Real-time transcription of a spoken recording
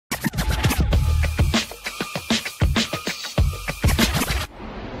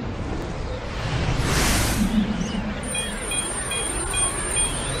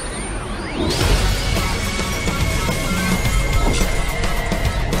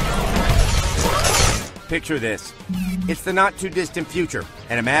Picture this. It's the not-too-distant future,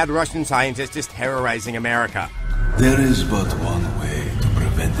 and a mad Russian scientist is terrorizing America. There is but one way to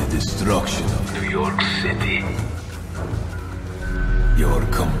prevent the destruction of New York City. Your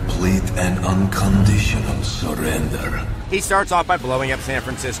complete and unconditional surrender. He starts off by blowing up San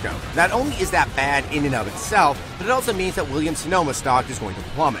Francisco. Not only is that bad in and of itself, but it also means that Williams-Sonoma stock is going to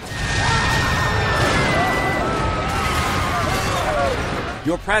plummet.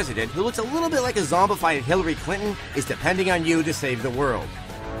 Your president, who looks a little bit like a zombified Hillary Clinton, is depending on you to save the world.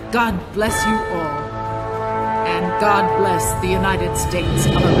 God bless you all. And God bless the United States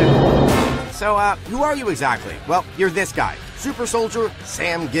of America. So, who are you exactly? Well, you're this guy. Super Soldier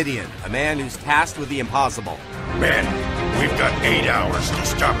Sam Gideon, a man who's tasked with the impossible. Men, we've got 8 hours to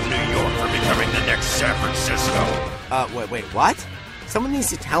stop New York from becoming the next San Francisco. Wait, what? Someone needs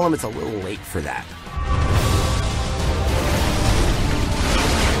to tell him it's a little late for that.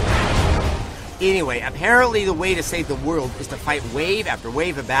 Anyway, apparently the way to save the world is to fight wave after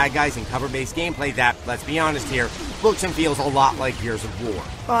wave of bad guys in cover-based gameplay that, let's be honest here, looks and feels a lot like Gears of War.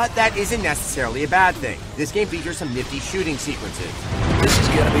 But that isn't necessarily a bad thing. This game features some nifty shooting sequences. This is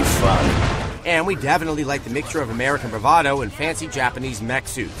gonna be fun. And we definitely like the mixture of American bravado and fancy Japanese mech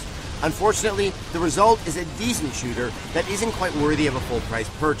suits. Unfortunately, the result is a decent shooter that isn't quite worthy of a full-price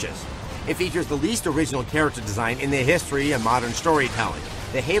purchase. It features the least original character design in the history of modern storytelling.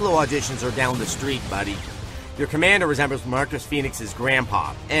 The Halo auditions are down the street, buddy. Your commander resembles Marcus Phoenix's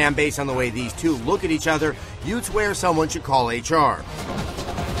grandpa, and based on the way these two look at each other, you'd swear someone should call HR.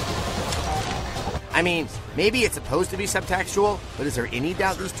 I mean, maybe it's supposed to be subtextual, but is there any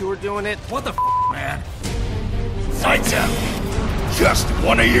doubt these two are doing it? What the man? Lights out. Just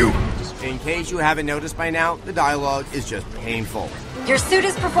one of you. In case you haven't noticed by now, the dialogue is just painful. Your suit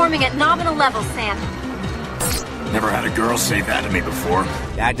is performing at nominal levels, Sam. Never had a girl say that to me before.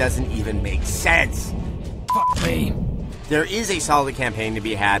 That doesn't even make sense. Fuck me. There is a solid campaign to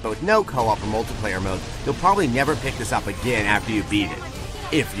be had, but with no co-op or multiplayer mode, you'll probably never pick this up again after you beat it.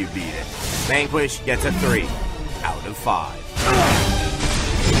 If you beat it. Vanquish gets a 3 out of 5.